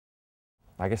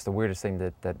I guess the weirdest thing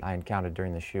that I encountered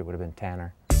during the shoot would have been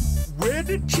Tanner. Where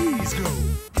did cheese go?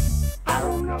 I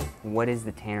don't know. What is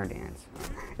the Tanner dance?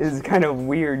 It's kind of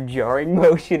weird, jarring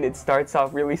motion. It starts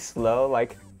off really slow,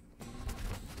 like...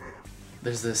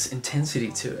 There's this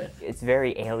intensity to it. It's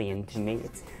very alien to me.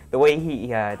 It's the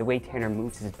way Tanner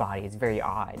moves his body is very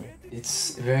odd.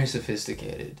 It's very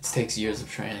sophisticated. It takes years of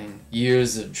training,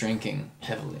 years of drinking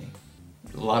heavily.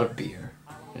 A lot of beer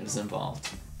is involved.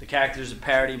 The character's a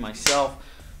parody myself.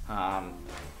 I'm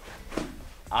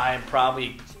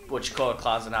probably what you call a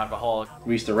closet alcoholic.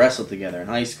 We used to wrestle together in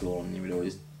high school, and he would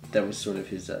always, that was sort of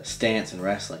his stance in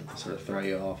wrestling, to sort of throw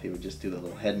you off. He would just do the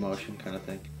little head motion kind of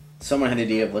thing. Someone had the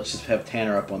idea of, let's just have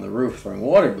Tanner up on the roof throwing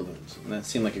water balloons. And that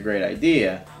seemed like a great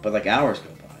idea, but like hours go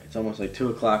by. It's almost like 2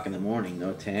 o'clock in the morning,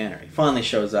 no Tanner. He finally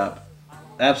shows up,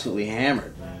 absolutely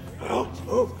hammered. But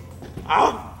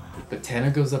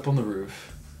Tanner goes up on the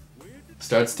roof,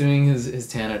 starts doing his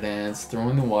Tanner dance,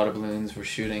 throwing the water balloons, we're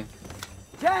shooting.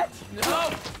 Catch! No!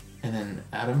 And then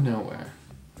out of nowhere,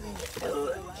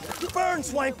 Burn,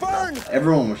 Swank, burn!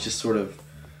 Everyone was just sort of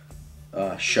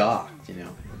shocked, you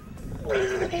know.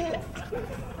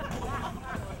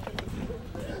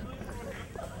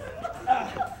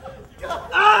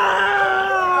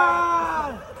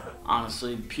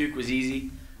 Honestly, puke was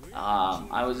easy.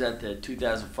 I was at the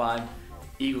 2005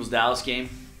 Eagles-Dallas game.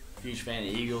 Huge fan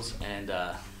of the Eagles, and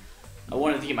I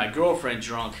wanted to get my girlfriend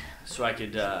drunk so I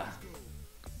could,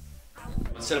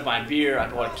 instead of buying beer, I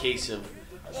bought a case of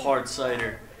hard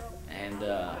cider, and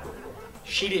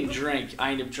she didn't drink.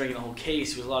 I ended up drinking the whole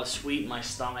case. There was a lot of sweet in my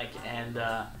stomach, and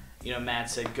you know, Matt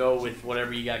said, go with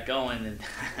whatever you got going, and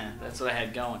that's what I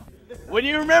had going. When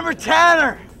you remember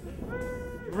Tanner,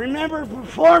 remember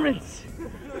performance.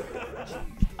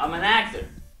 I'm an actor.